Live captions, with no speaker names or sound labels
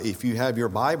If you have your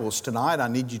Bibles tonight, I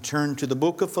need you to turn to the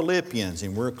book of Philippians,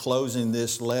 and we're closing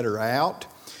this letter out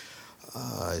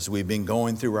as we've been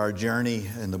going through our journey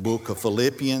in the book of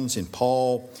Philippians. And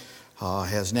Paul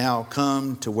has now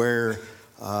come to where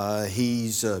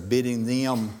he's bidding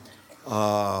them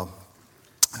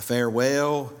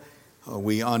farewell.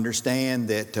 We understand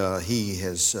that he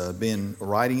has been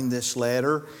writing this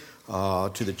letter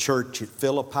to the church at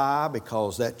Philippi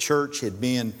because that church had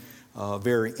been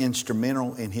very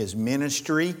instrumental in his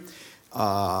ministry.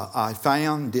 I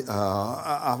find it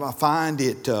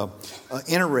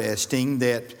interesting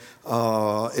that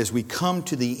as we come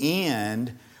to the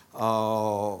end,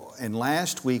 and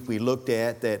last week we looked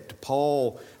at that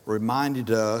Paul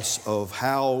reminded us of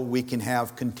how we can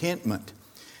have contentment.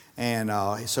 And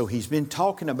so he's been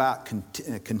talking about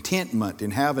contentment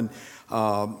and having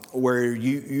where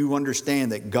you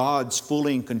understand that God's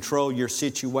fully in control of your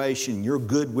situation. You're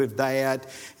good with that.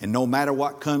 And no matter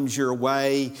what comes your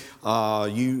way,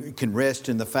 you can rest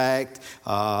in the fact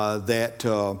that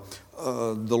the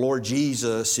Lord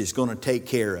Jesus is going to take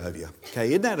care of you. Okay,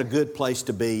 isn't that a good place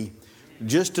to be?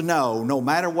 Just to know, no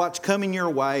matter what's coming your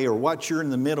way or what you're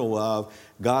in the middle of,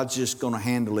 God's just going to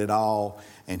handle it all.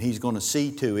 And He's going to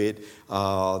see to it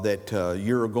that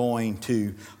you're going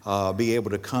to be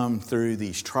able to come through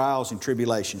these trials and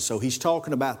tribulations. So he's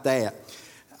talking about that.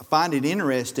 I find it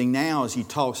interesting now as he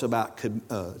talks about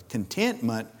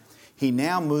contentment, he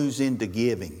now moves into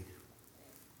giving.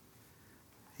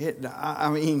 I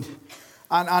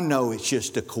know it's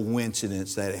just a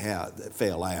coincidence that that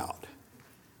fell out.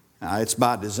 It's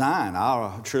by design.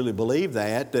 I truly believe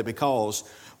that because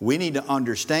we need to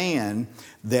understand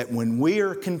that when we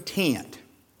are content,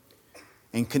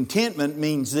 and contentment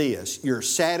means this, you're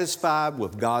satisfied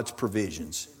with God's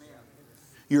provisions.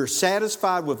 You're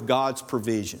satisfied with God's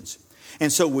provisions.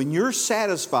 And so when you're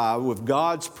satisfied with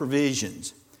God's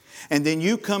provisions, and then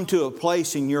you come to a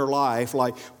place in your life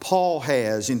like Paul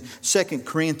has in 2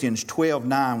 Corinthians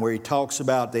 12:9, where he talks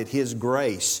about that His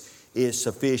grace is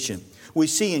sufficient. We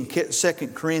see in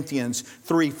 2 Corinthians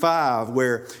 3:5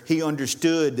 where he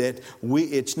understood that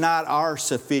it's not our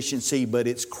sufficiency, but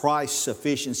it's Christ's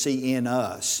sufficiency in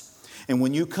us. And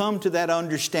when you come to that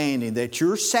understanding that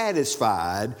you're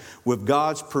satisfied with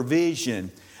God's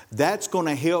provision, that's going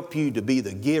to help you to be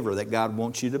the giver that God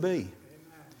wants you to be.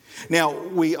 Now,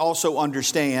 we also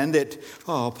understand that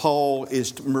Paul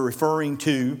is referring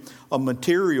to a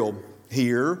material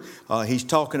here. He's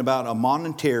talking about a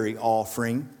monetary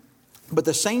offering. But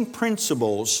the same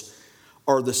principles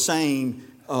are the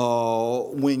same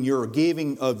when you're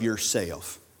giving of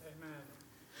yourself. Amen.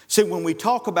 See, when we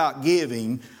talk about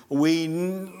giving, we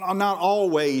not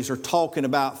always are talking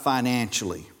about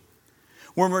financially.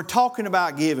 When we're talking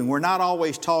about giving, we're not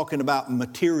always talking about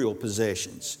material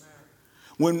possessions.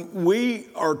 When we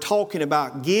are talking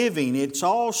about giving, it's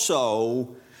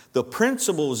also the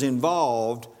principles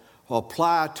involved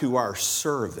apply to our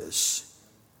service.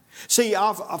 See,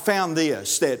 I've found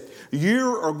this, that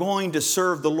you are going to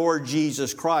serve the Lord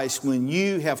Jesus Christ when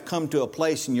you have come to a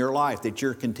place in your life that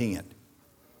you're content.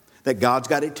 That God's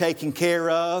got it taken care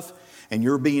of and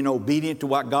you're being obedient to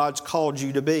what God's called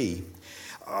you to be.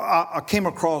 I came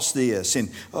across this, and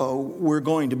we're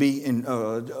going to be in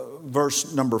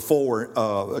verse number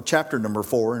 4, chapter number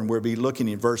 4, and we'll be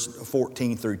looking at verse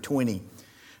 14 through 20.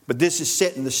 But this is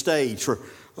setting the stage for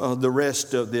the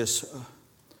rest of this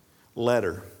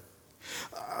letter.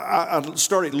 I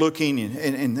started looking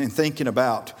and thinking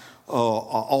about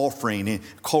offering. And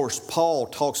of course, Paul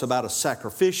talks about a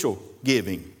sacrificial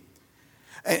giving.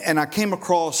 And I came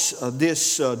across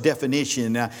this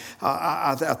definition.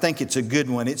 I think it's a good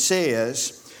one. It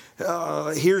says,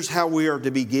 here's how we are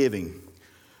to be giving.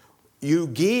 You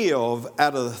give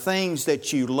out of the things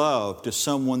that you love to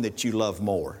someone that you love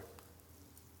more.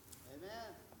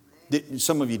 Amen.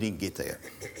 Some of you didn't get that.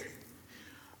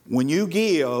 When you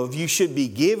give, you should be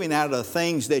giving out of the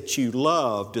things that you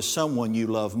love to someone you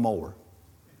love more.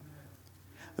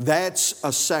 That's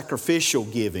a sacrificial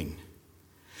giving.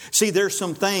 See, there's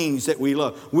some things that we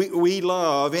love. We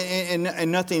love,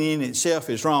 and nothing in itself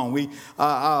is wrong.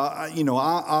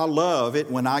 I love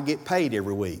it when I get paid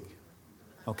every week.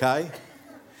 Okay?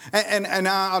 And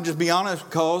I'll just be honest,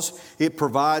 because it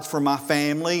provides for my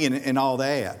family and all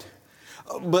that.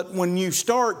 But when you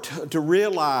start to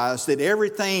realize that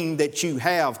everything that you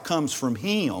have comes from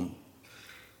Him,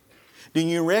 then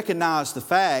you recognize the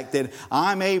fact that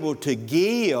I'm able to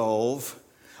give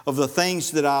of the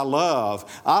things that I love.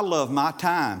 I love my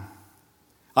time.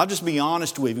 I'll just be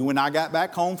honest with you. When I got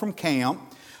back home from camp,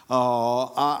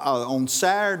 on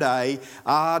Saturday,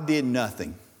 I did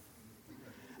nothing.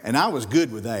 And I was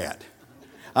good with that.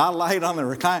 I laid on the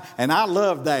recliner, and I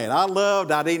loved that.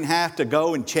 I didn't have to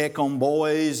go and check on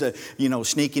boys,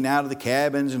 sneaking out of the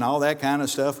cabins and all that kind of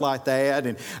stuff like that.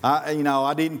 And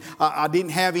I didn't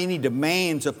have any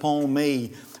demands upon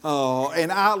me.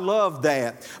 And I love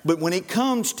that. But when it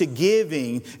comes to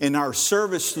giving in our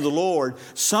service to the Lord,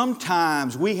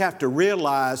 sometimes we have to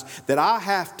realize that I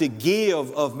have to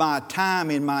give of my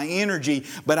time and my energy,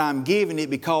 but I'm giving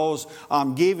it because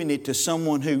I'm giving it to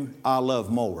someone who I love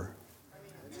more.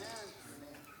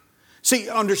 See,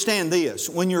 understand this.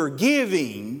 When you're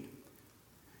giving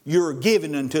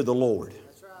unto the Lord.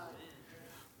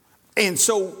 And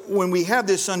so when we have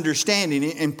this understanding,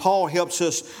 and Paul helps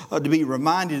us to be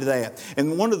reminded of that.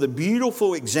 And one of the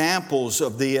beautiful examples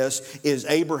of this is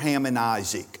Abraham and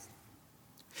Isaac.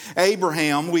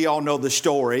 Abraham, we all know the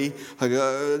story.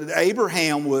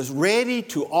 Abraham was ready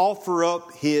to offer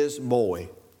up his boy.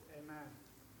 Amen.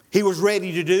 He was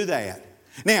ready to do that.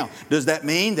 Now, does that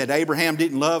mean that Abraham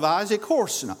didn't love Isaac? Of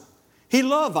course not. He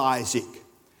loved Isaac,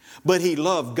 but he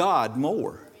loved God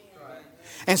more.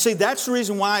 And see, that's the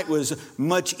reason why it was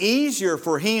much easier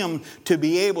for him to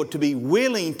be able to be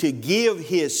willing to give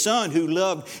his son, who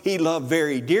he loved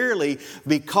very dearly,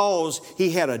 because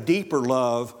he had a deeper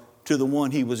love to the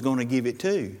one he was going to give it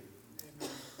to.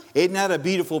 Isn't that a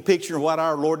beautiful picture of what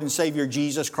our Lord and Savior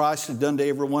Jesus Christ has done to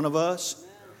every one of us?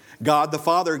 God the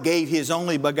Father gave His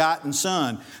only begotten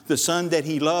Son, the Son that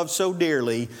He loved so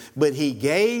dearly, but He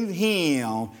gave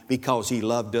Him because He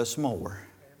loved us more.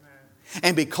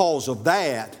 And because of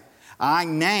that, I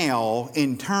now,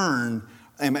 in turn,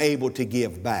 am able to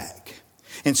give back.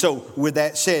 And so, with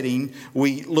that setting,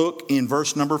 we look in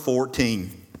verse number 14.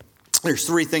 There's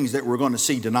three things that we're going to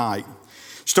see tonight.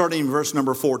 Starting in verse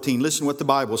number 14, listen what the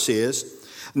Bible says.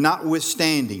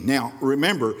 Notwithstanding. Now,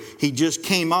 remember, he just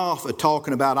came off of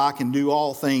talking about I can do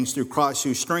all things through Christ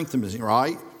who strengthens me,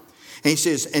 right? And he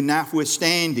says, and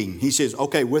notwithstanding. He says,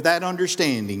 okay, with that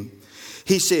understanding,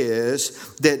 he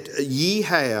says that ye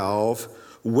have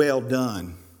well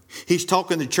done. He's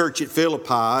talking to the church at Philippi,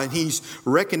 and he's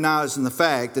recognizing the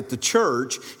fact that the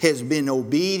church has been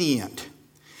obedient.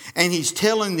 And he's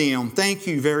telling them, thank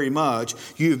you very much,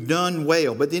 you've done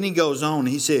well. But then he goes on,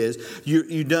 he says,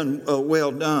 you've done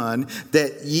well done,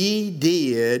 that ye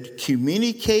did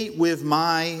communicate with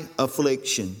my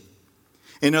affliction.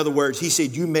 In other words, he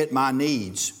said, you met my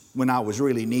needs when I was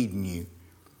really needing you.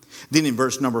 Then in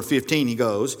verse number 15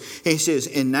 he says,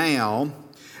 and now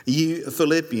you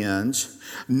Philippians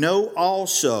know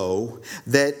also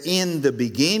that in the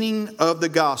beginning of the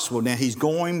gospel, now he's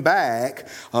going back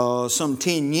some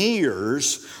 10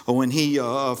 years when he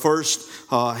first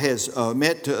has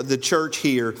met the church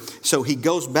here. So he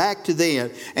goes back to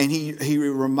that, and he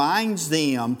reminds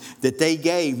them that they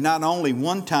gave not only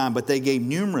one time, but they gave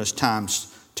numerous times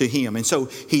to him. And so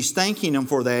he's thanking them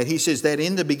for that. He says that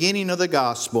in the beginning of the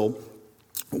gospel,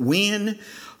 when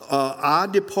I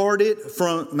departed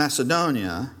from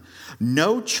Macedonia,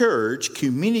 no church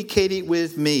communicated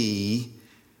with me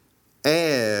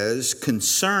as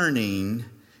concerning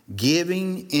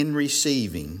giving and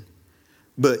receiving,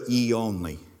 but ye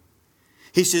only.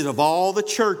 He says, of all the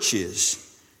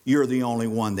churches, you're the only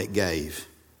one that gave.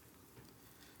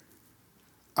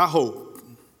 I hope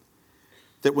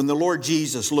that when the Lord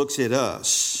Jesus looks at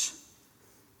us,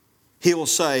 He will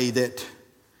say that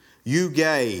you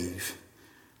gave.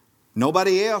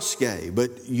 Nobody else gave, but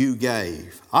you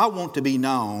gave. I want to be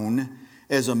known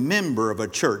as a member of a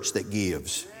church that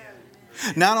gives.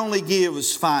 Not only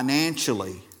gives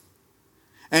financially,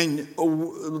 and the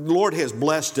Lord has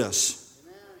blessed us.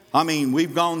 I mean,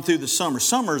 we've gone through the summer.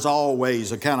 Summer's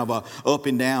always a kind of a up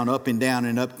and down,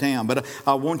 and up down. But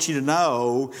I want you to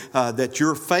know that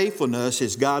your faithfulness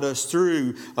has got us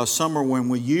through a summer when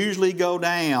we usually go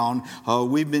down.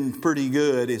 We've been pretty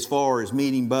good as far as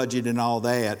meeting budget and all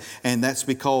that. And that's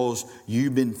because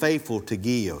you've been faithful to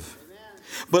give.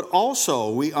 But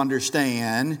also we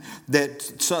understand that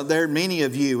there are many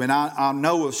of you, and I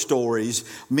know of stories,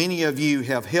 many of you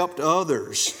have helped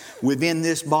others within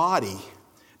this body.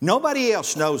 Nobody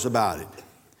else knows about it.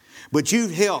 But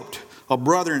you've helped a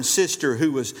brother and sister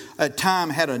who was at time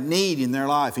had a need in their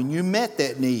life, and you met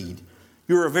that need.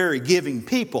 You're a very giving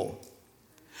people.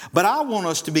 But I want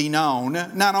us to be known,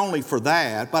 not only for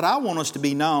that, but I want us to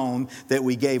be known that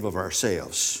we gave of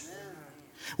ourselves.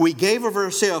 We gave of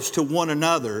ourselves to one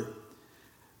another,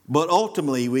 but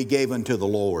ultimately we gave unto the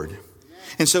Lord.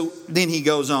 And so then he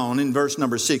goes on in verse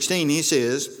number 16, he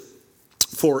says,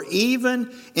 for even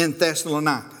in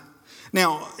Thessalonica.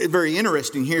 Now, very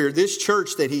interesting here, this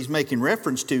church that he's making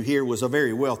reference to here was a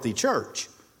very wealthy church.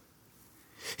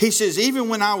 He says, even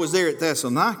when I was there at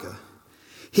Thessalonica,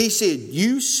 he said,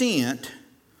 you sent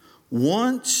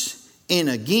once and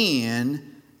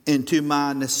again into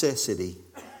my necessity.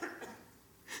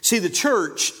 See, the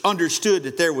church understood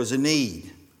that there was a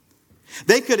need.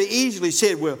 They could have easily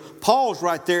said, well, Paul's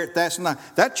right there.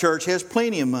 That church has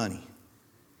plenty of money.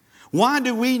 Why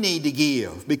do we need to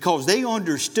give? Because they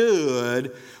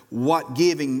understood what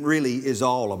giving really is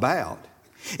all about.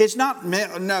 It's not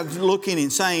looking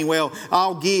and saying, well,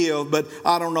 I'll give, but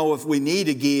I don't know if we need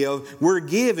to give. We're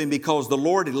giving because the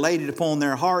Lord had laid it upon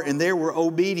their heart and they were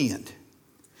obedient.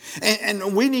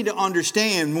 And we need to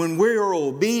understand when we're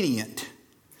obedient,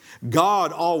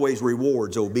 God always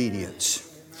rewards obedience.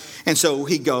 And so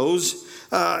he goes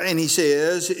and he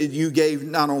says, you gave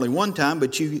not only one time,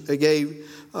 but you gave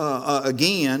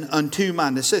again unto my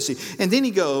necessity. And then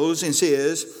he goes and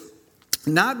says,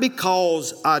 not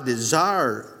because I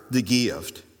desire the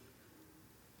gift.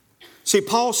 See,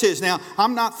 Paul says, now,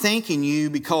 I'm not thanking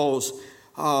you because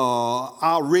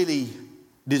I really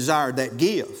desired that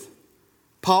gift.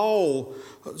 Paul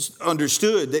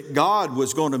understood that God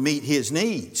was going to meet his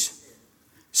needs.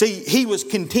 See, he was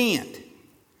content.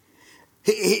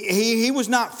 He was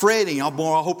not fretting, oh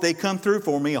boy, I hope they come through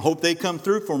for me. I hope they come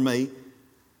through for me.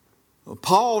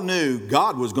 Paul knew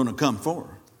God was going to come for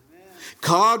him.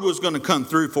 God was going to come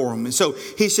through for him. And so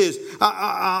he says,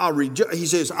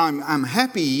 I'm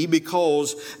happy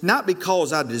because, not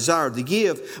because I desire the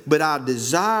gift, but I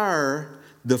desire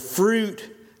the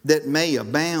fruit that may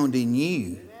abound in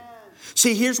you.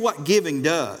 See, here's what giving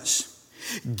does.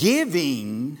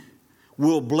 Giving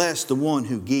will bless the one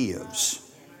who gives.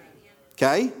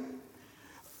 Okay?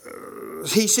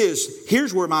 He says,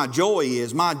 here's where my joy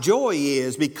is. My joy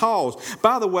is because,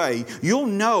 by the way, you'll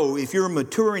know if you're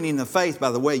maturing in the faith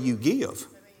by the way you give.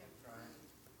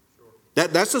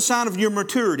 That's a sign of your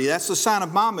maturity. That's the sign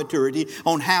of my maturity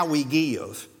on how we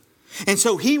give. And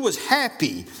so he was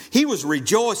happy. He was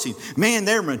rejoicing. Man,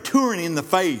 they're maturing in the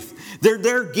faith.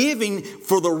 They're giving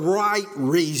for the right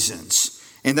reasons.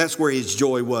 And that's where his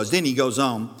joy was. Then he goes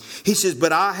on. He says,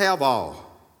 but I have all.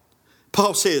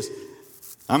 Paul says,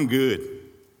 I'm good.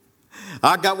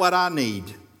 I got what I need.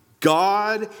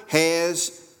 God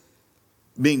has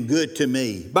been good to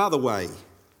me. By the way,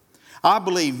 I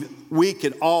believe we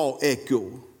could all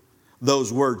echo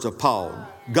those words of Paul.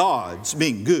 God's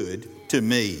been good to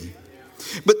me.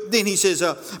 But then he says,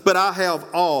 but I have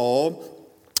all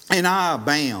and I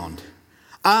abound.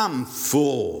 I'm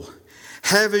full,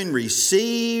 having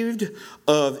received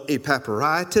of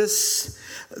Epaphroditus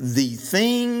the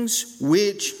things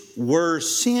which were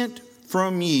sent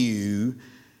from you.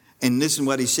 And listen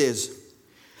what he says.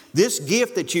 This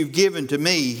gift that you've given to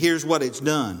me, here's what it's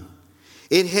done.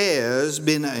 It has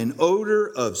been an odor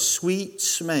of sweet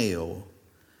smell,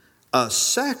 a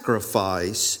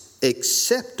sacrifice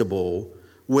acceptable,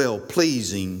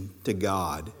 well-pleasing to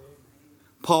God.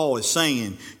 Paul is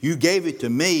saying, you gave it to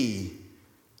me,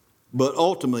 but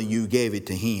ultimately you gave it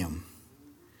to him.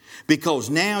 Because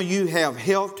now you have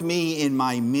helped me in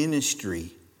my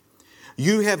ministry.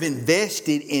 You have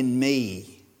invested in me.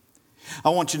 I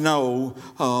want you to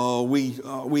know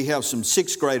we have some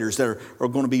sixth graders that are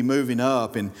going to be moving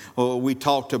up, and we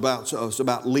talked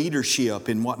about leadership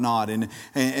and whatnot.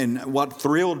 And what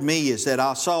thrilled me is that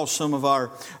I saw some of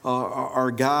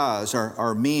our guys,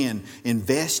 our men,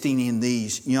 investing in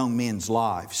these young men's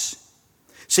lives.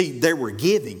 See, they were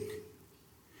giving.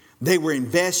 They were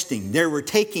investing. They were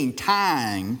taking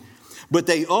time. But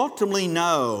they ultimately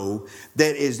know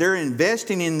that as they're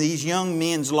investing in these young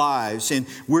men's lives, and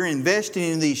we're investing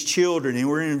in these children, and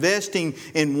we're investing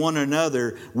in one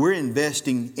another, we're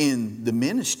investing in the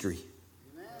ministry.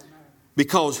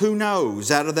 Because who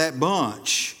knows, out of that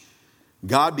bunch,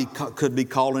 God could be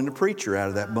calling a preacher out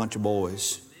of that bunch of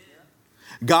boys.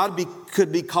 God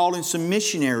could be calling some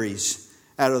missionaries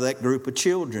out of that group of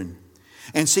children.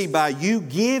 And see, by you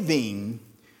giving,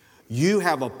 you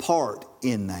have a part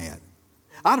in that.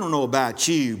 I don't know about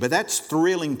you, but that's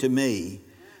thrilling to me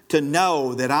to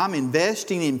know that I'm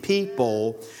investing in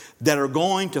people that are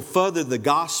going to further the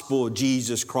gospel of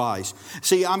Jesus Christ.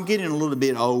 See, I'm getting a little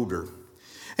bit older,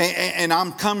 and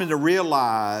I'm coming to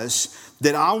realize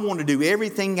that I want to do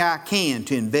everything I can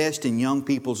to invest in young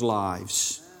people's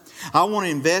lives. I want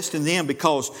to invest in them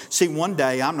because, see, one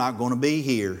day I'm not going to be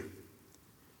here.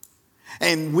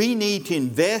 And we need to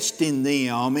invest in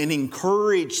them and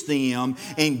encourage them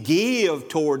and give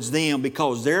towards them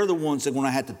because they're the ones that are going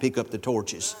to have to pick up the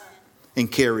torches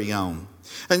and carry on.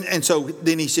 And so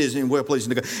then he says, in well-pleasing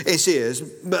to God, it says,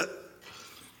 but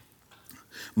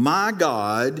my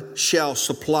God shall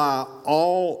supply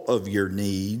all of your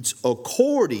needs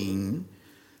according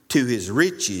to his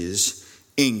riches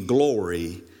in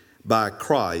glory by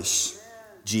Christ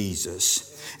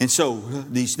Jesus. And so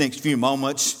these next few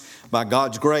moments, by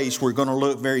God's grace, we're going to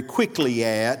look very quickly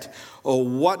at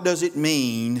what does it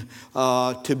mean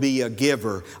to be a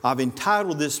giver. I've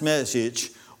entitled this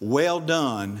message, Well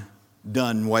Done,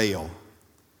 Done Well.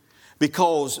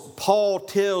 Because Paul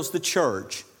tells the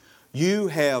church, you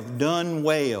have done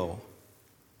well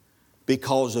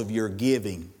because of your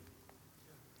giving.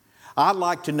 I'd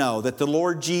like to know that the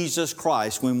Lord Jesus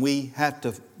Christ, when we have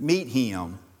to meet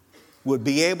Him, would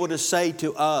be able to say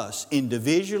to us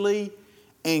individually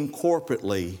and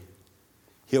corporately,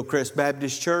 Hillcrest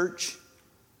Baptist Church,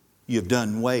 you've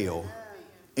done well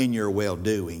in your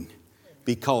well-doing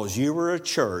because you were a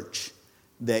church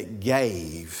that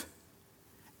gave,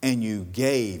 and you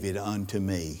gave it unto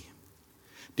me.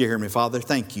 Dear Heavenly Father,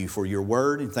 thank you for your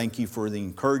word and thank you for the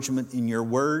encouragement in your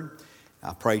word.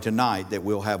 I pray tonight that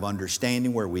we'll have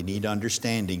understanding where we need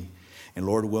understanding. And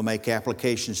Lord, we'll make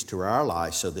applications to our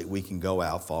lives so that we can go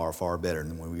out far, far better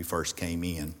than when we first came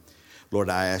in. Lord,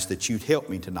 I ask that you'd help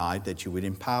me tonight, that you would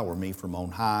empower me from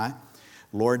on high.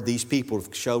 Lord, these people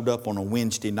have showed up on a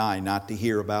Wednesday night not to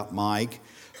hear about Mike's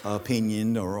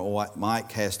opinion or what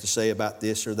Mike has to say about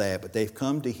this or that, but they've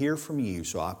come to hear from you.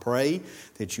 So I pray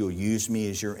that you'll use me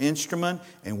as your instrument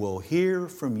and we'll hear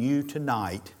from you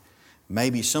tonight.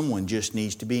 Maybe someone just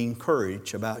needs to be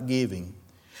encouraged about giving.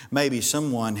 Maybe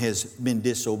someone has been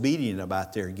disobedient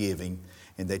about their giving,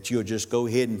 and that you'll just go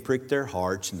ahead and prick their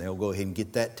hearts and they'll go ahead and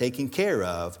get that taken care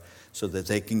of so that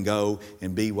they can go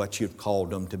and be what you've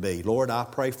called them to be. Lord, I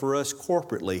pray for us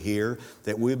corporately here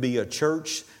that we'll be a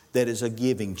church that is a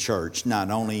giving church, not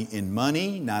only in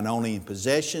money, not only in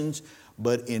possessions,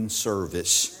 but in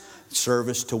service.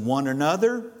 Service to one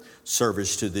another,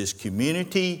 service to this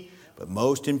community, but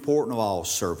most important of all,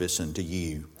 service unto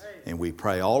you. And we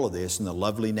pray all of this in the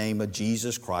lovely name of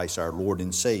Jesus Christ, our Lord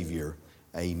and Savior.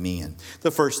 Amen.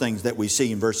 The first things that we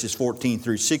see in verses 14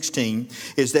 through 16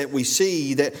 is that we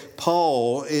see that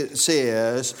Paul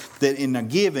says that in the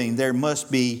giving there must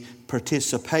be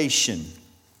participation.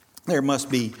 There must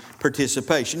be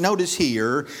participation. Notice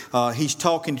here, he's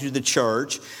talking to the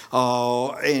church,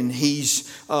 and he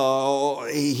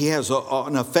has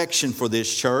an affection for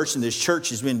this church, and this church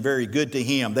has been very good to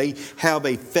him. They have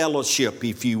a fellowship,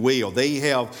 if you will. They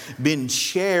have been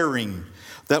sharing.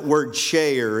 That word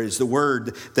share is the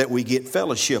word that we get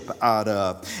fellowship out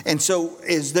of. And so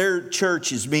as their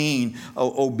church is being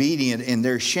obedient and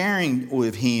they're sharing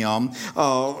with him,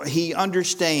 he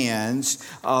understands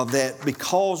that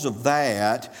because of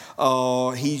that,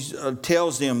 he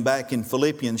tells them back in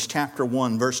Philippians chapter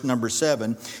 1, verse number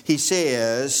 7, he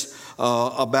says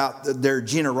about their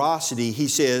generosity, he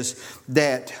says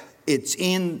that it's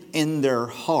in their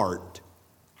heart.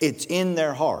 It's in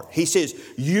their heart. He says,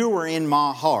 you are in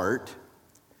my heart.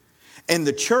 And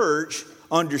the church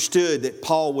understood that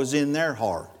Paul was in their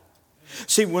heart.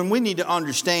 See, when we need to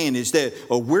understand is that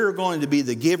we're going to be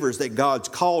the givers that God's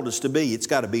called us to be, it's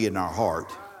got to be in our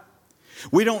heart.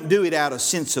 We don't do it out of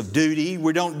sense of duty.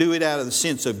 We don't do it out of the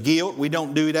sense of guilt. We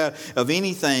don't do it out of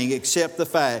anything except the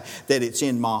fact that it's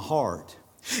in my heart.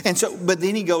 And so, but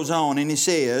then he goes on and he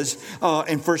says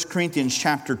in 1 Corinthians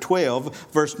chapter 12,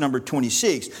 verse number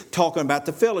 26, talking about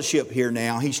the fellowship here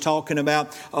now. He's talking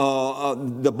about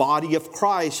the body of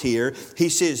Christ here. He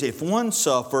says, if one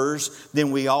suffers,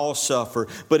 then we all suffer.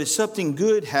 But if something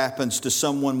good happens to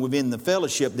someone within the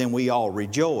fellowship, then we all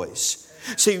rejoice.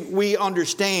 See, we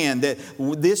understand that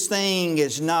this thing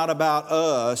is not about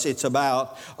us, it's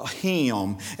about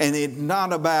Him. And it's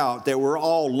not about that we're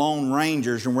all lone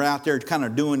rangers and we're out there kind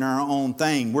of doing our own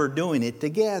thing. We're doing it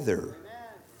together.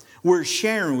 We're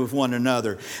sharing with one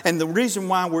another. And the reason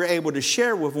why we're able to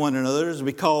share with one another is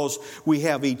because we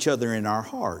have each other in our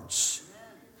hearts.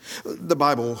 The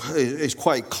Bible is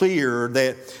quite clear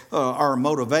that our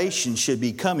motivation should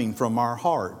be coming from our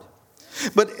heart.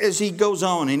 But as he goes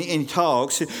on and he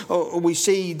talks, we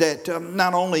see that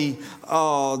not only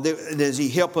does he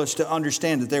help us to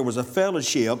understand that there was a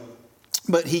fellowship,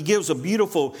 but he gives a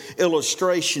beautiful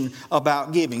illustration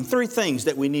about giving. 3 things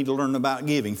that we need to learn about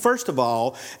giving. First of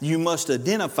all, you must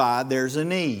identify there's a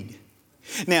need.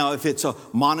 Now, if it's a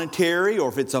monetary, or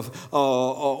if it's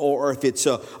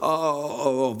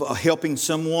helping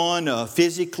someone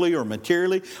physically or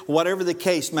materially, whatever the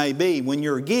case may be, when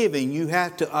you're giving, you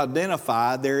have to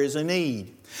identify there is a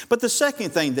need. But the second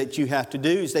thing that you have to do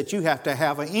is that you have to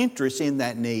have an interest in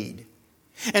that need.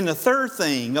 And the third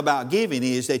thing about giving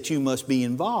is that you must be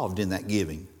involved in that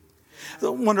giving.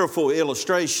 The wonderful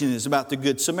illustration is about the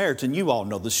Good Samaritan. You all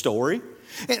know the story.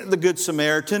 The Good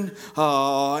Samaritan,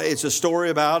 it's a story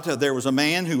about there was a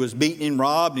man who was beaten and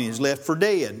robbed and he was left for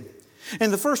dead.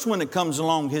 And the first one that comes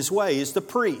along his way is the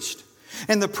priest.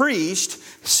 And the priest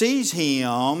sees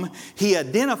him. He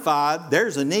identified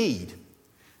there's a need.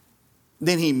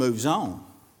 Then he moves on.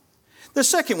 The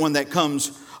second one that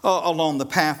comes along the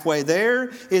pathway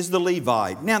there is the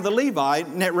Levite. Now the Levite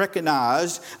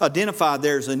recognized, identified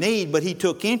there's a need, but he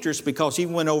took interest because he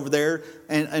went over there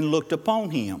and looked upon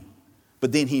him.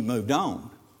 But then he moved on.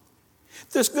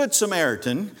 This Good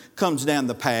Samaritan comes down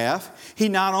the path. He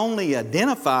not only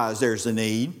identifies there's a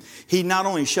need, he not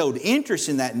only showed interest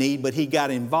in that need, but he got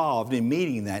involved in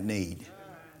meeting that need.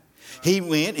 He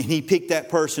went and he picked that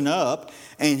person up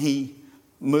and he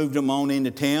moved him on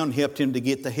into town, helped him to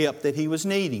get the help that he was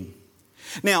needing.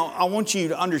 Now, I want you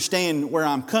to understand where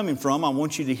I'm coming from. I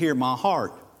want you to hear my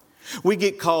heart. We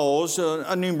get calls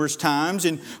numerous times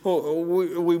and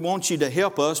we want you to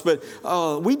help us, but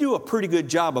we do a pretty good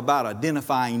job about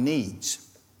identifying needs.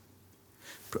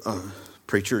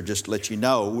 Preacher, just to let you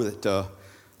know that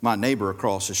my neighbor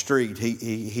across the street,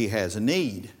 he has a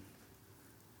need.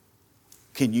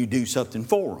 Can you do something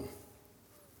for him?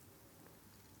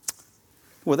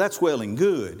 Well, that's well and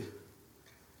good,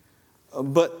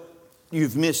 but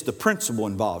you've missed the principle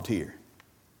involved here.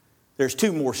 There's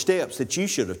 2 more steps that you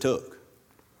should have took.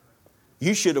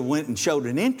 You should have went and showed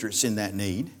an interest in that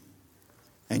need,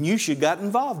 and you should have got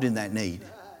involved in that need.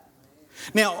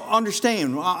 Now,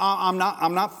 understand, I'm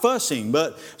not fussing,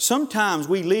 but sometimes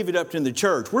we leave it up to the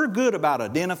church. We're good about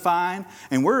identifying,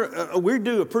 and we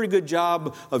do a pretty good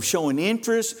job of showing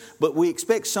interest, but we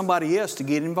expect somebody else to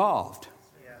get involved.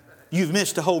 You've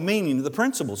missed the whole meaning of the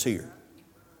principles here.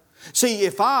 See,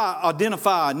 if I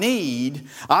identify a need,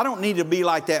 I don't need to be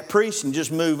like that priest and just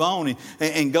move on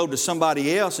and go to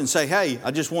somebody else and say, hey,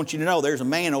 I just want you to know there's a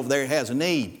man over there that has a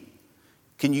need.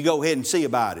 Can you go ahead and see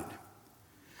about it?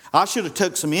 I should have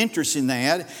took some interest in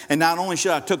that, and not only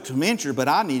should I have took some interest, but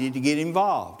I needed to get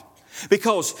involved.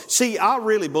 Because, see, I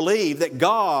really believe that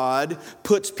God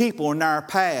puts people in our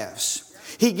paths.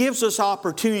 He gives us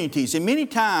opportunities, and many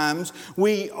times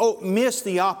we miss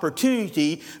the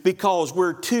opportunity because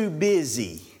we're too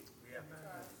busy.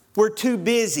 We're too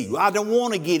busy. I don't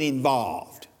want to get involved.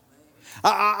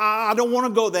 I don't want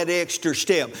to go that extra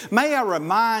step. May I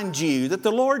remind you that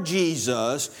the Lord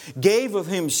Jesus gave of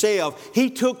Himself.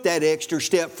 He took that extra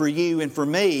step for you and for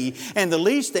me. And the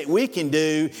least that we can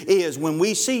do is when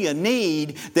we see a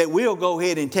need that we'll go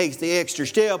ahead and take the extra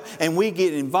step and we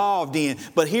get involved in.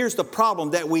 But here's the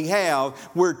problem that we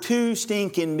have. We're too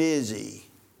stinking busy.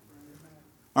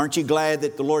 Aren't you glad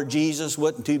that the Lord Jesus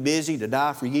wasn't too busy to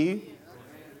die for you?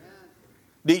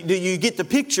 Do you get the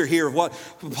picture here of what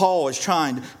Paul is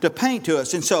trying to paint to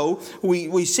us? And so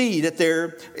we see that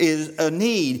there is a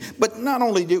need. But not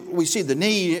only do we see the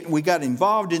need, we got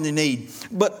involved in the need.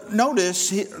 But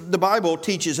notice the Bible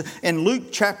teaches in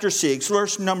Luke chapter 6,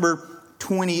 verse number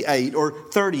 28 or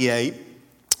 38.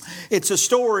 It's a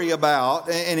story about,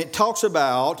 and it talks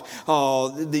about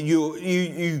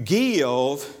you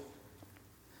give,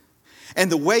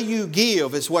 and the way you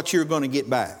give is what you're going to get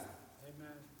back.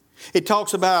 It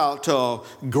talks about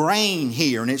grain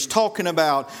here, and it's talking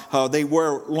about they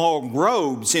wear long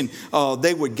robes, and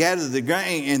they would gather the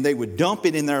grain and they would dump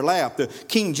it in their lap. The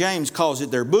King James calls it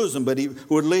their bosom, but he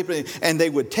would leave it, and they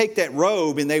would take that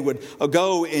robe and they would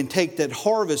go and take that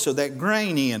harvest of that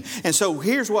grain in. And so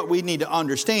here's what we need to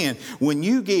understand. When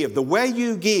you give, the way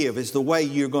you give is the way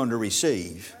you're going to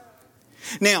receive.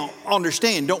 Now,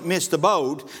 understand, don't miss the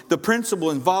boat. The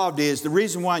principle involved is the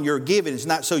reason why you're giving is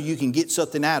not so you can get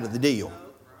something out of the deal.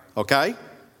 Okay?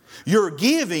 You're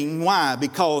giving, why?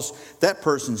 Because that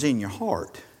person's in your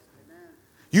heart.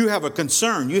 You have a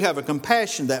concern. You have a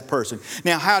compassion to that person.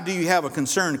 Now, how do you have a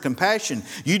concern and compassion?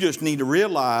 You just need to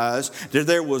realize that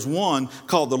there was one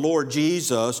called the Lord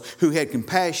Jesus who had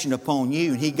compassion upon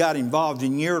you. And He got involved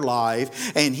in your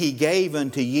life and He gave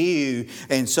unto you.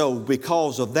 And so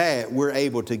because of that, we're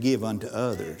able to give unto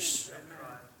others.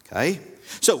 Okay?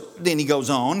 So then he goes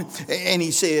on and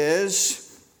he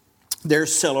says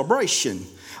there's celebration.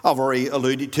 I've already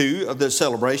alluded to the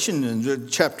celebration in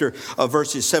chapter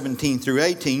verses 17 through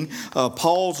 18.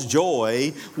 Paul's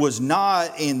joy was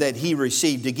not in that he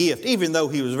received a gift. Even though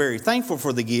he was very thankful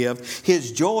for the gift,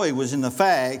 his joy was in the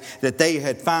fact that they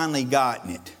had finally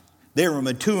gotten it. They were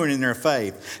maturing in their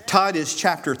faith. Titus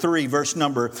chapter 3 verse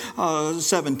number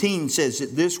 17 says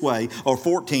it this way, or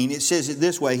 14, it says it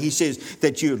this way. He says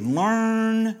that you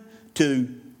learn to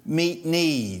meet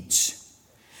needs.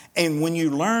 And when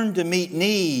you learn to meet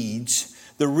needs,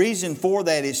 the reason for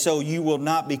that is so you will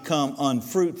not become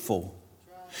unfruitful.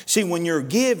 See, when you're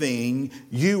giving,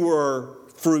 you are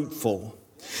fruitful.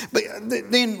 But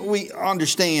then we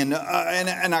understand,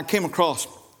 and I came across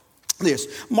this.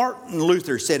 Martin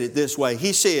Luther said it this way.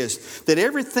 He says that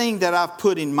everything that I've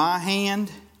put in my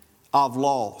hand, I've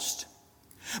lost.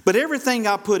 But everything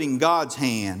I put in God's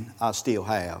hand, I still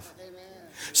have.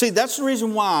 See, that's the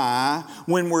reason why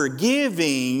when we're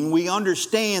giving, we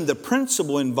understand the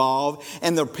principle involved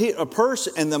and the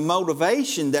person and the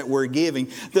motivation that we're giving.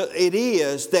 It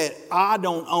is that I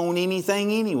don't own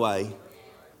anything anyway.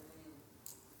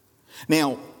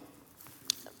 Now,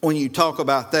 when you talk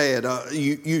about that,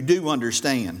 you do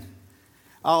understand.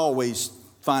 I always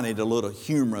find it a little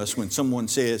humorous when someone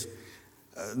says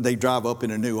they drive up in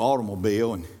a new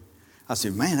automobile, and I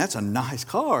said, "Man, that's a nice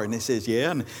car." And they says,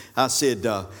 "Yeah." And I said,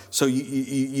 "So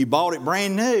you bought it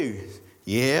brand new?"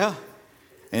 "Yeah."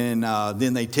 And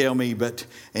then they tell me,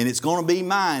 and it's going to be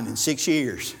mine in 6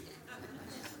 years.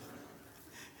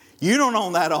 You don't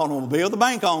own that automobile. The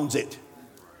bank owns it.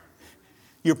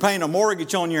 You're paying a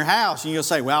mortgage on your house, and you'll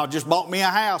say, "Well, I just bought me a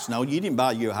house." No, you didn't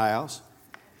buy you a house,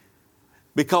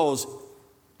 because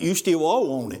you still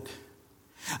owe on it.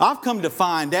 I've come to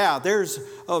find out there's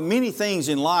many things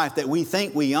in life that we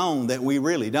think we own that we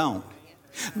really don't.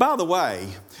 By the way,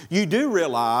 you do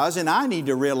realize, and I need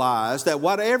to realize, that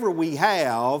whatever we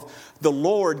have, the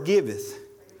Lord giveth,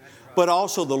 but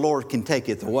also the Lord can take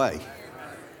it away.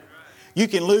 You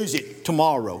can lose it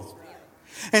tomorrow.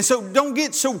 And so don't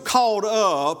get so caught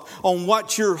up on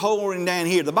what you're holding down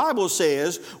here. The Bible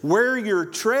says, where your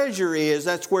treasure is,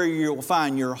 that's where you'll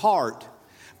find your heart.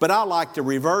 But I like to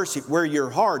reverse it. Where your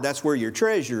heart, that's where your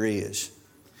treasure is.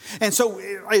 And so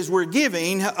as we're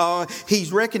giving,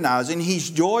 he's recognizing, he's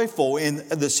joyful in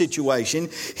the situation.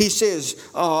 He says,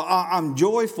 I'm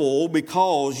joyful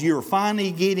because you're finally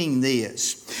getting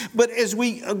this. But as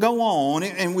we go on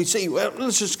and we see, well,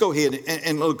 let's just go ahead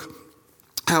and look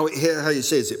how he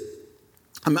says it.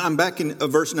 I'm back in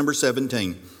verse number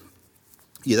 17.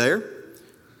 You there?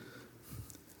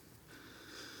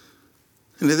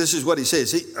 And this is what he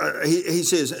says. He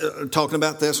says, talking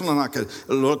about Thessalonica,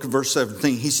 look at verse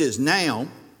 17. He says, "Now,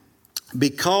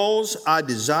 because I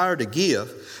desire to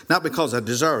give," not because I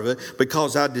deserve it,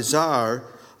 because I desire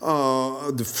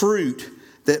the fruit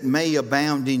that may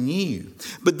abound in you.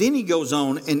 But then he goes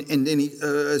on and then he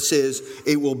says,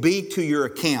 "It will be to your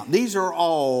account." These are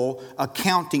all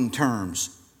accounting terms.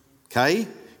 Okay?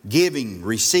 Giving,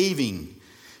 receiving.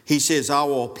 He says, "I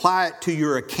will apply it to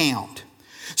your account."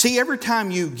 See, every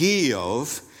time you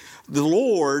give, the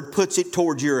Lord puts it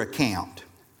towards your account.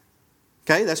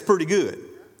 Okay, that's pretty good.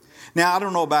 Now, I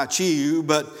don't know about you,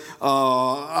 but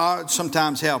I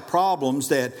sometimes have problems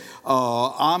that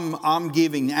I'm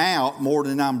giving out more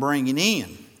than I'm bringing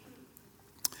in.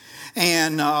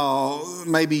 And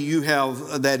maybe you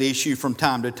have that issue from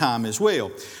time to time as well.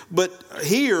 But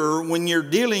here, when you're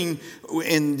dealing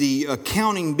in the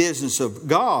accounting business of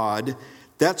God,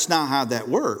 that's not how that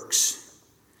works.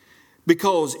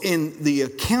 Because in the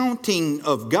accounting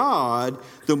of God,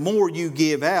 the more you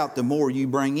give out, the more you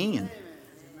bring in.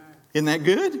 Isn't that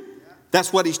good?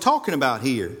 That's what he's talking about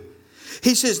here.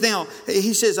 He says,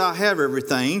 I have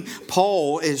everything.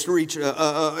 Paul has reached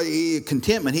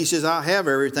contentment. He says, I have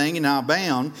everything and I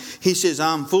abound. He says,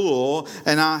 I'm full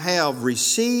and I have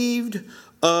received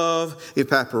of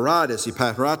Epaphroditus.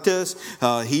 Epaphroditus,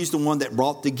 he's the one that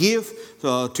brought the gift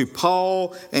to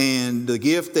Paul, and the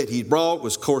gift that he brought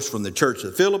was, of course, from the church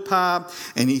of Philippi.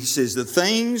 And he says, the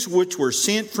things which were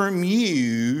sent from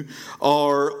you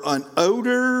are an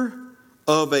odor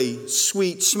of a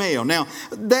sweet smell. Now,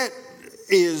 that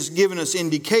is giving us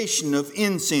indication of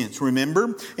incense.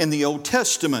 Remember, in the Old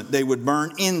Testament, they would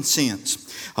burn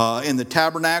incense in the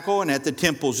tabernacle and at the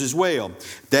temples as well.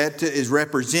 That is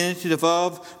representative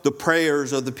of the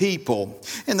prayers of the people.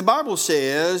 And the Bible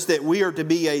says that we are to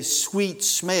be a sweet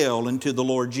smell unto the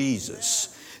Lord Jesus.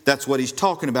 That's what he's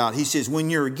talking about. He says, when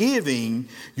you're giving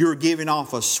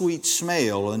off a sweet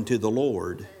smell unto the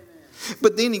Lord.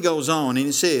 But then he goes on and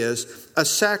he says, a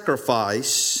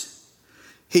sacrifice.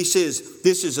 He says,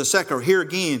 this is a sacrifice. Here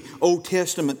again, Old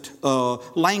Testament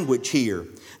language here.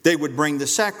 They would bring the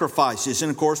sacrifices. And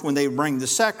of course, when they bring the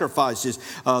sacrifices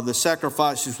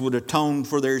would atone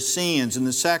for their sins. And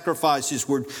the sacrifices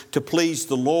were to please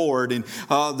the Lord. And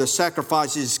the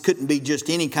sacrifices couldn't be just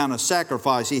any kind of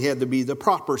sacrifice. He had to be the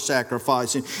proper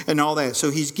sacrifice and all that. So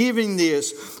he's giving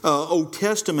this Old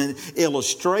Testament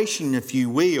illustration, if you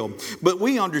will. But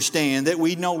we understand that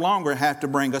we no longer have to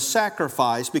bring a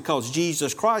sacrifice because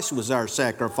Jesus Christ was our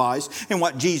sacrifice. And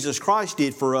what Jesus Christ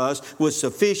did for us was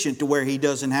sufficient to where he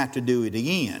doesn't have to do it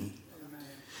again.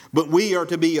 But we are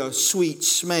to be a sweet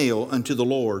smell unto the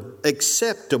Lord,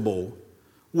 acceptable,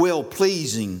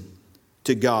 well-pleasing to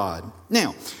to God.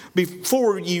 Now,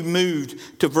 before you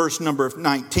move to verse number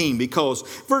 19, because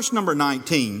verse number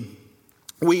 19,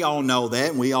 we all know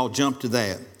that and we all jump to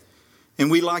that.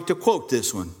 And we like to quote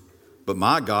this one. But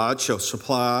my God shall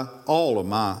supply all of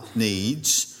my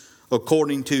needs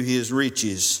according to his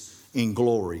riches in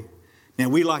glory. Now,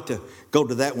 we like to go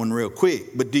to that one real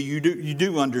quick. But you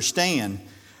do understand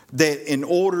that in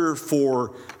order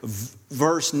for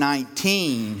verse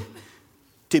 19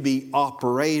 to be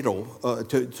operational,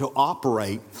 to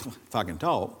operate, if I can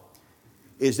talk,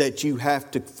 is that you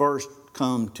have to first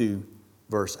come to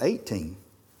verse 18.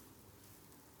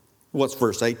 What's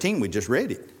verse 18? We just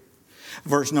read it.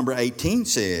 Verse number 18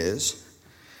 says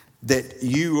that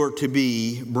you are to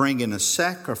be bringing a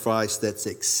sacrifice that's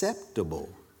acceptable.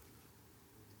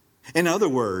 In other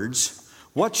words,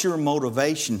 what's your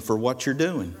motivation for what you're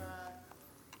doing?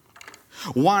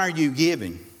 Why are you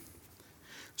giving?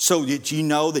 So that you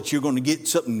know that you're going to get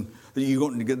something,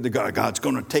 God's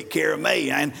going to take care of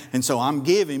me. And so I'm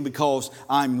giving because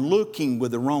I'm looking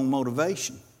with the wrong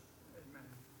motivation.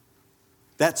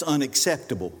 That's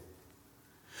unacceptable.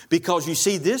 Because you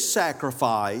see, this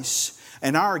sacrifice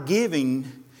and our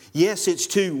giving, yes, it's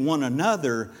to one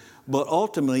another, but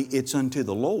ultimately it's unto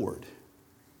the Lord.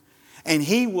 And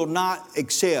He will not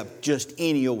accept just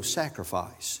any old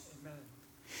sacrifice. Amen.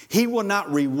 He will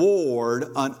not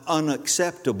reward an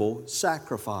unacceptable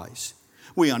sacrifice.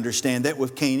 We understand that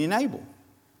with Cain and Abel.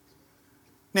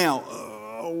 Now,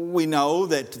 we know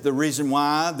that the reason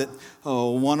why that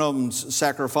one of them's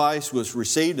sacrifice was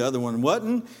received, the other one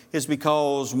wasn't, is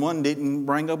because one didn't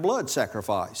bring a blood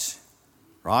sacrifice.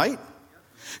 Right?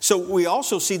 So we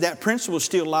also see that principle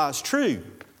still lies true.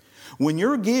 When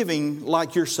you're giving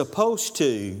like you're supposed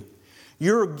to,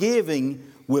 you're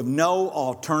giving with no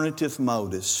alternative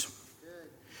motives.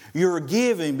 You're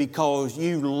giving because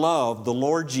you love the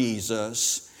Lord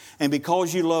Jesus. And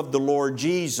because you love the Lord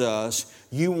Jesus,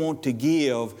 you want to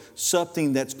give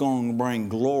something that's going to bring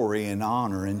glory and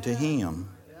honor into Him.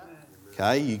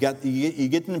 Okay, you get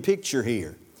in the picture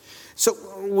here. So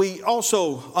we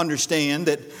also understand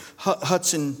that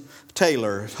Hudson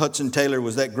Taylor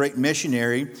was that great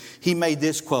missionary. He made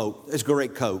this quote, this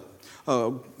great quote.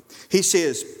 He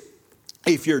says,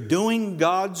 if you're doing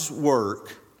God's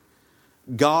work,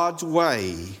 God's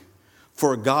way,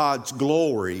 for God's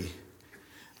glory,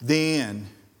 then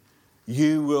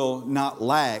you will not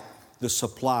lack the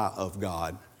supply of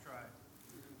God.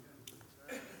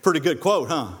 Pretty good quote,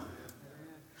 huh?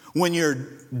 When you're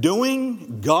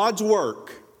doing God's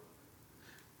work,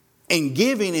 and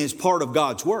giving is part of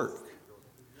God's work.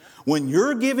 When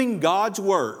you're giving God's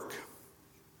work,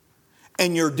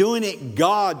 and you're doing it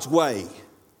God's way,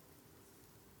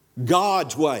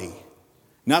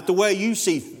 not the way you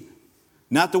see,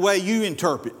 not the way you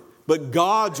interpret, but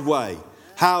God's way.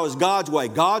 How is God's way?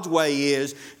 God's way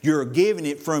is you're giving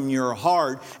it from your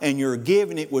heart, and you're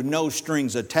giving it with no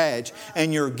strings attached,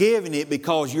 and you're giving it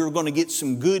because you're going to get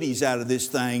some goodies out of this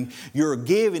thing. You're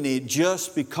giving it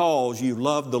just because you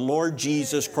love the Lord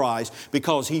Jesus Christ,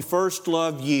 because He first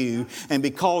loved you, and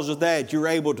because of that you're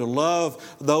able to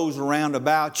love those around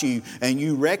about you, and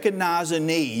you recognize a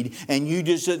need, and you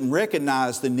just didn't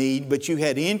recognize the need, but you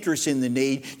had interest in the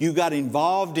need. You got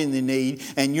involved in the need,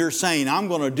 and you're saying, I'm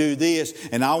going to do this,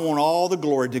 and I want all the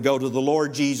glory to go to the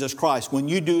Lord Jesus Christ. When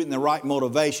you do it in the right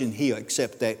motivation, He'll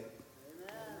accept that.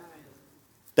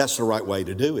 That's the right way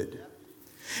to do it.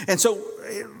 And so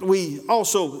we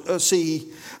also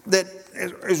see that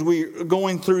as we're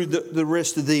going through the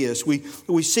rest of this, we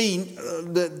see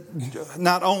that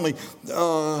not only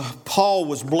Paul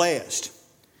was blessed,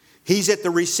 he's at the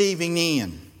receiving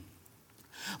end.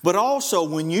 But also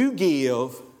when you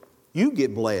give, you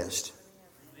get blessed.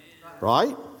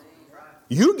 Right?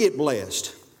 You get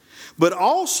blessed. But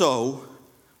also,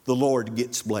 the Lord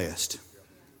gets blessed.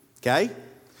 Okay?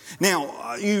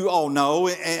 Now, you all know,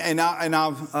 and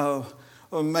I've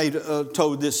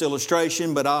told this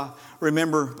illustration, but I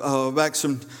remember back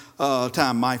some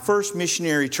time, my first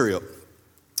missionary trip,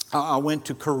 I went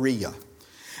to Korea.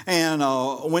 And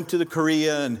I went to the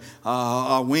Korea, and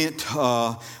I went,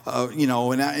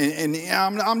 and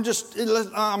I'm just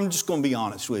going to be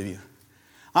honest with you.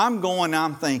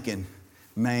 I'm thinking,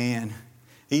 man,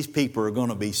 these people are going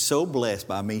to be so blessed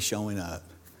by me showing up.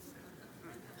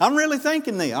 I'm really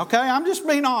thinking that, okay? I'm just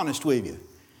being honest with you.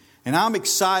 And I'm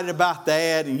excited about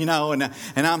that, and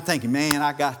I'm thinking, man,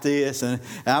 I got this, and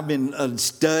I've been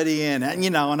studying,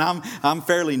 and I'm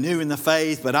fairly new in the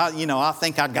faith, but I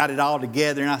think I got it all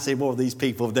together. And I say, boy, these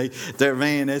people, they're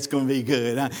man, it's going to be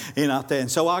good, And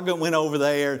so I went over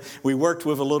there. We worked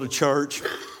with a little church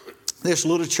This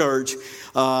little church,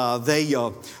 one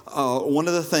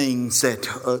of the things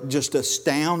that just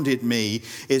astounded me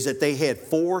is that they had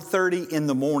 4:30 in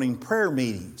the morning prayer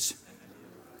meetings.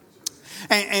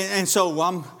 And so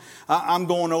I'm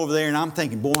going over there and I'm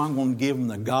thinking, boy, I'm going to give them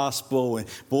the gospel, and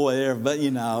boy, everybody,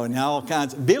 and all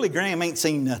kinds. Billy Graham ain't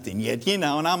seen nothing yet, and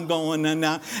I'm going and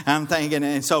I'm thinking,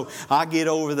 and so I get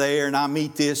over there and I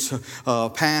meet this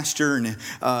pastor, and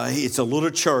it's a little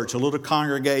church, a little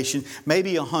congregation,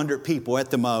 maybe 100 people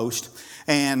at the most,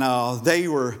 and they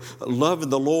were loving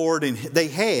the Lord, and they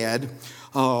had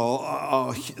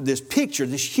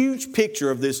this huge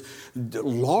picture of this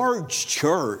large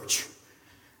church.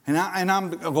 And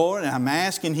I'm going and I'm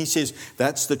asking, he says,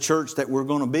 that's the church that we're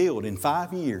going to build in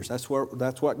 5 years. That's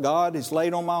what God has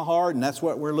laid on my heart, and that's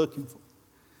what we're looking for.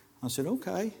 I said,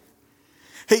 okay.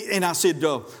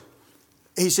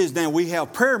 He says, now we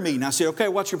have prayer meeting. I said, okay,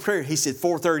 what's your prayer? He said,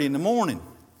 4:30 in the morning.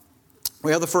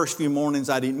 Well, the first few mornings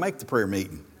I didn't make the prayer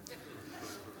meeting.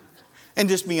 And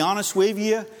just be honest with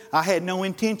you, I had no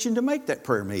intention to make that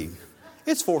prayer meeting.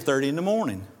 It's 4:30 in the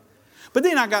morning. But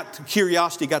then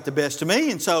curiosity got the best of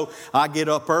me, and so I get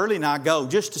up early and I go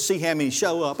just to see how many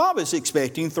show up. I was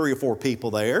expecting 3 or 4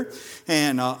 people there,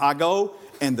 and I go,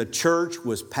 and the church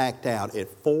was packed out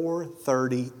at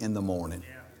 4:30 in the morning.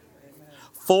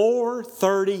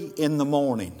 4:30 in the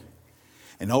morning.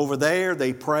 And over there,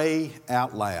 they pray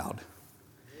out loud.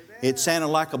 It sounded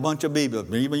like a bunch of bees.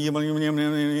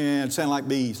 It sounded like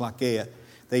bees like that.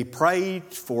 They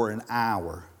prayed for an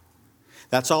hour.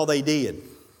 That's all they did.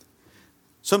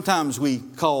 Sometimes we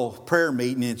call prayer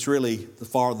meeting, it's really the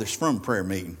farthest from prayer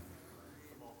meeting.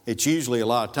 It's usually a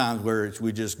lot of times where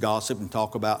we just gossip and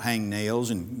talk about hangnails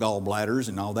and gallbladders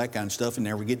and all that kind of stuff and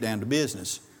never get down to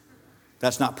business.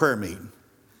 That's not prayer meeting.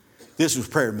 This was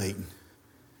prayer meeting.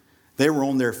 They were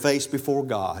on their face before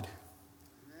God.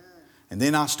 And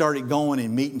then I started going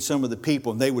and meeting some of the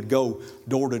people, and they would go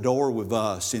door to door with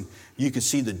us, and you could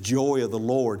see the joy of the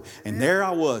Lord. And there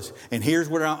I was, and here's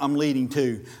where I'm leading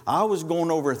to. I was going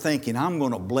over thinking, I'm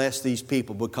going to bless these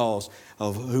people because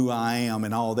of who I am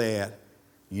and all that.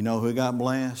 You know who got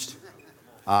blessed?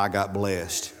 I got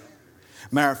blessed.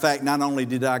 Matter of fact, not only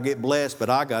did I get blessed, but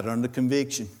I got under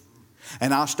conviction.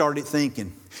 And I started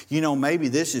thinking, maybe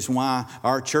this is why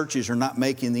our churches are not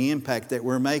making the impact that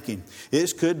we're making.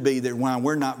 This could be that why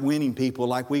we're not winning people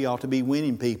like we ought to be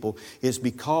winning people is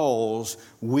because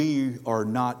we are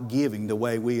not giving the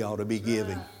way we ought to be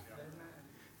giving.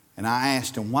 And I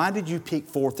asked him, why did you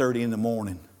pick 4:30 in the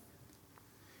morning?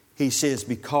 He says,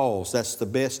 because that's the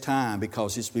best time,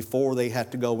 because it's before they have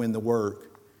to go in to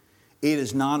work. It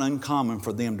is not uncommon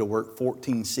for them to work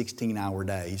 14, 16-hour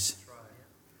days.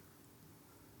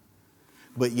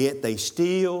 But yet they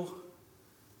still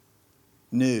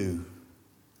knew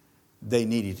they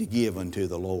needed to give unto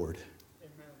the Lord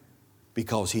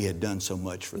because He had done so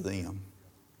much for them.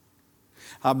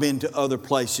 I've been to other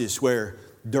places where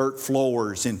dirt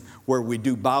floors and where we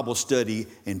do Bible study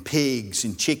and pigs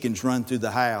and chickens run through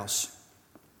the house.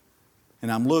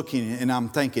 And I'm looking and I'm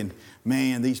thinking,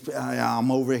 man,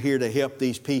 I'm over here to help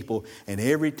these people. And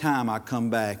every time I come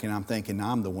back and I'm thinking,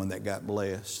 I'm the one that got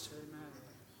blessed.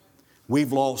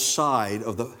 We've lost sight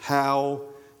of how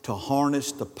to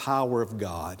harness the power of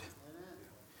God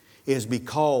is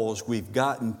because we've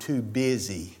gotten too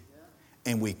busy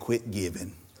and we quit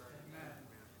giving.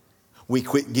 We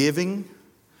quit giving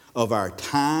of our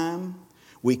time.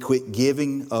 We quit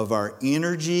giving of our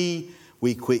energy.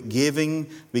 We quit giving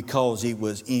because it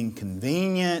was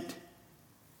inconvenient.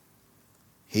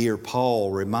 Here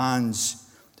Paul reminds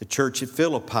the church at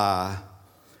Philippi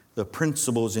the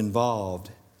principles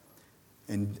involved.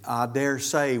 And I dare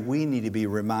say we need to be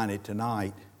reminded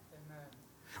tonight. Amen.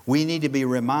 We need to be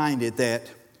reminded that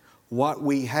what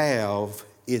we have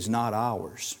is not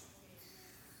ours.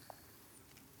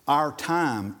 Our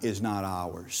time is not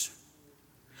ours.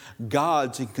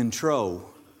 God's in control.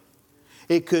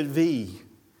 It could be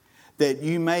that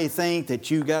you may think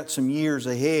that you got some years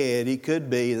ahead. It could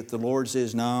be that the Lord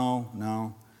says,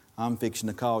 no, I'm fixing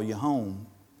to call you home.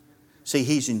 See,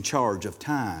 He's in charge of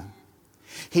time.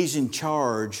 He's in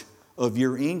charge of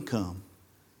your income.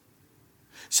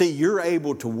 See, you're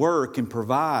able to work and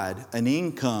provide an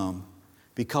income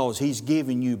because He's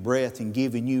given you breath and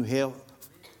given you health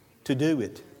to do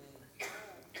it.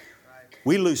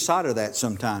 We lose sight of that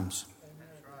sometimes.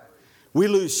 We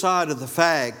lose sight of the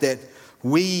fact that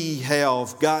We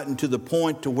have gotten to the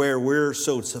point to where we're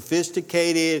so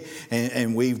sophisticated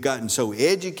and we've gotten so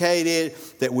educated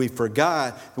that we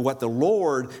forgot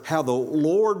how the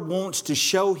Lord wants to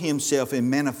show Himself and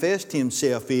manifest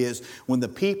Himself is when the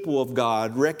people of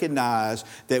God recognize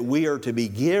that we are to be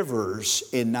givers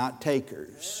and not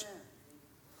takers.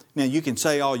 Now, you can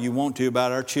say all you want to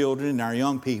about our children and our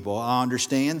young people. I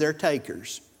understand they're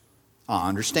takers. I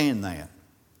understand that.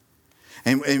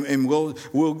 And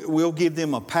we'll give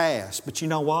them a pass. But you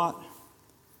know what?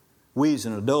 We as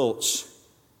adults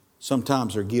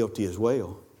sometimes are guilty as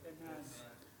well.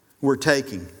 We're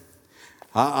taking.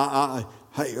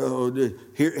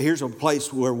 Here's a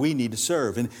place where we need to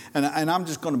serve. And I'm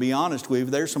just going to be honest with you.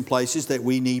 There's some places that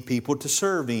we need people to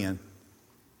serve in.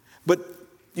 But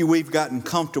we've gotten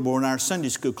comfortable in our Sunday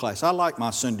school class. I like my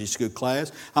Sunday school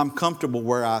class. I'm comfortable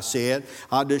where I sit.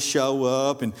 I just show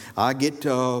up and I get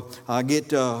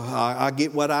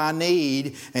what I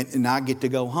need and I get to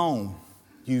go home.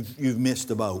 You've missed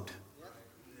the boat.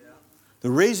 The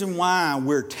reason why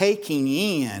we're taking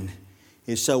in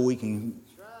is so we can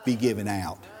be given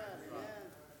out.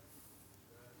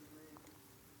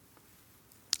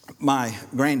 My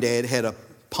granddad had a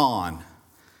pond.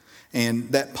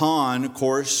 And that pond, of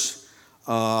course,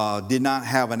 did not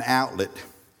have an outlet.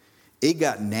 It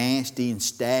got nasty and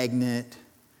stagnant.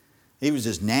 It was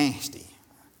just nasty.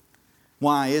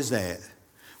 Why is that?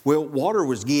 Well, water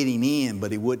was getting in,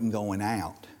 but it wasn't going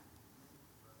out.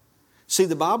 See,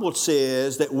 the Bible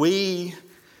says that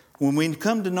when we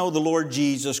come to know the Lord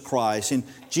Jesus Christ, and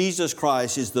Jesus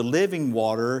Christ is the living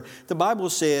water, the Bible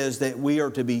says that we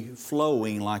are to be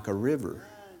flowing like a river.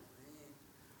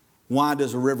 Why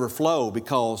does a river flow?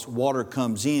 Because water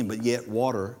comes in, but yet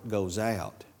water goes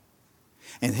out.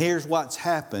 And here's what's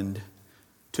happened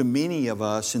to many of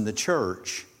us in the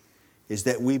church is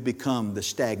that we've become the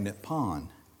stagnant pond.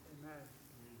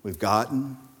 We've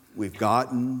gotten,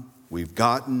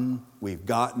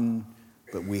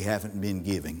 but we haven't been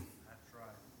giving.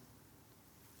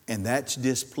 And that's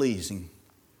displeasing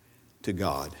to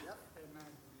God.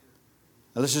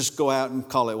 Now let's just go out and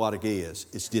call it what it is.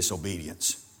 It's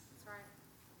disobedience.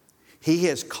 He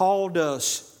has called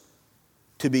us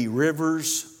to be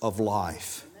rivers of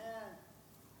life,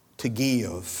 to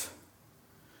give.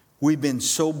 We've been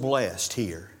so blessed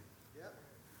here.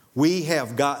 We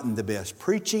have gotten the best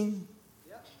preaching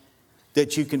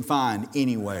that you can find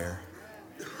anywhere.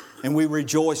 And we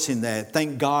rejoice in that.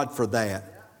 Thank God for that.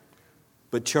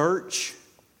 But church,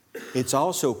 it's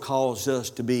also caused us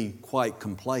to be quite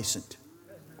complacent.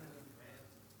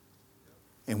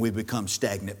 And we become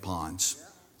stagnant ponds.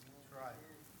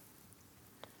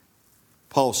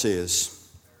 Paul says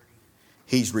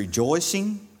he's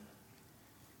rejoicing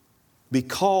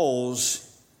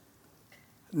because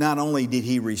not only did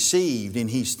he receive, and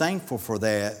he's thankful for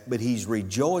that, but he's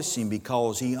rejoicing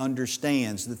because he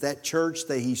understands that church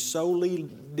that he so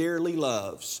dearly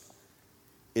loves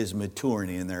is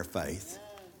maturing in their faith.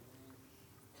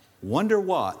 Wonder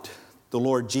what the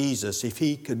Lord Jesus, if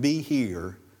He could be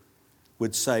here,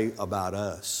 would say about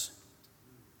us.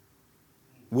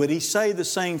 Would He say the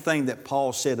same thing that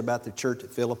Paul said about the church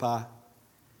at Philippi?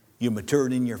 You're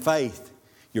matured in your faith.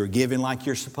 You're giving like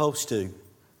you're supposed to.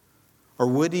 Or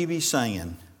would He be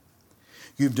saying,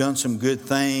 you've done some good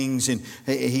things, and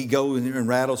He goes and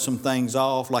rattles some things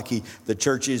off like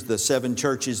the 7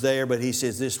 churches there, but He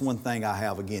says, this one thing I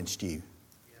have against you.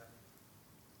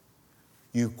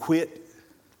 You quit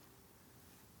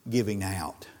giving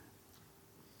out.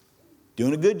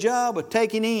 Doing a good job of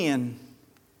taking in,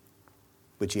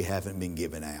 but you haven't been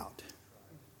giving out.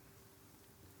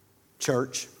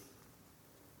 Church,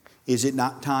 is it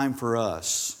not time for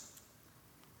us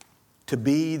to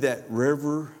be that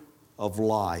river of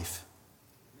life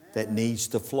that needs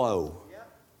to flow?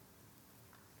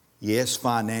 Yes,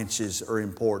 finances are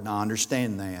important. I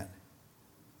understand that.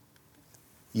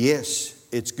 Yes,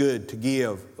 it's good to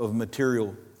give of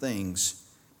material things.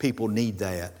 People need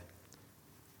that.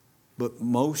 But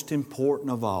most important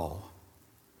of all,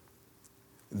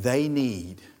 they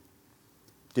need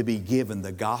to be given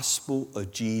the gospel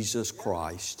of Jesus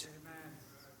Christ.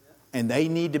 And they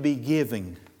need to be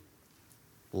giving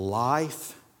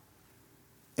life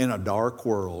in a dark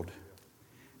world.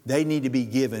 They need to be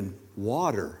given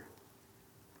water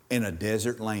in a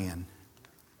desert land.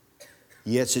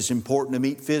 Yes, it's important to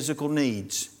meet physical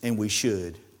needs, and we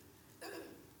should.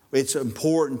 It's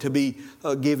important to be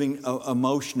giving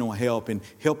emotional help and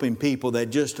helping people that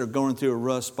just are going through a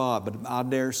rough spot. But I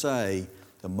dare say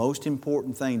the most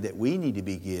important thing that we need to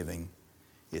be giving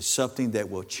is something that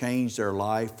will change their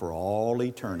life for all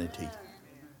eternity.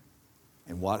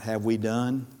 And what have we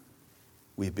done?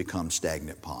 we've become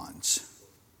stagnant ponds.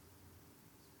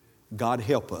 God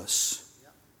help us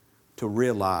to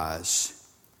realize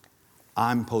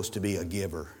I'm supposed to be a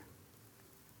giver.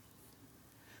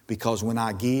 Because when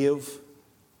I give,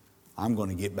 I'm going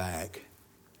to get back.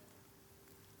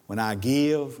 When I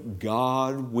give,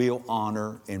 God will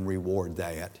honor and reward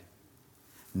that.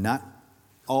 Not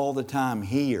all the time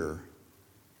here,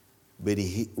 but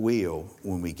He will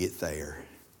when we get there.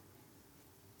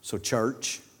 So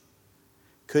church,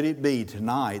 could it be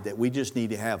tonight that we just need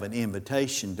to have an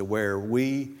invitation to where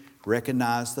we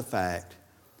recognize the fact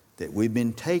that we've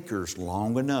been takers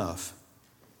long enough?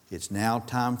 It's now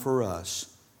time for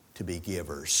us to be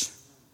givers.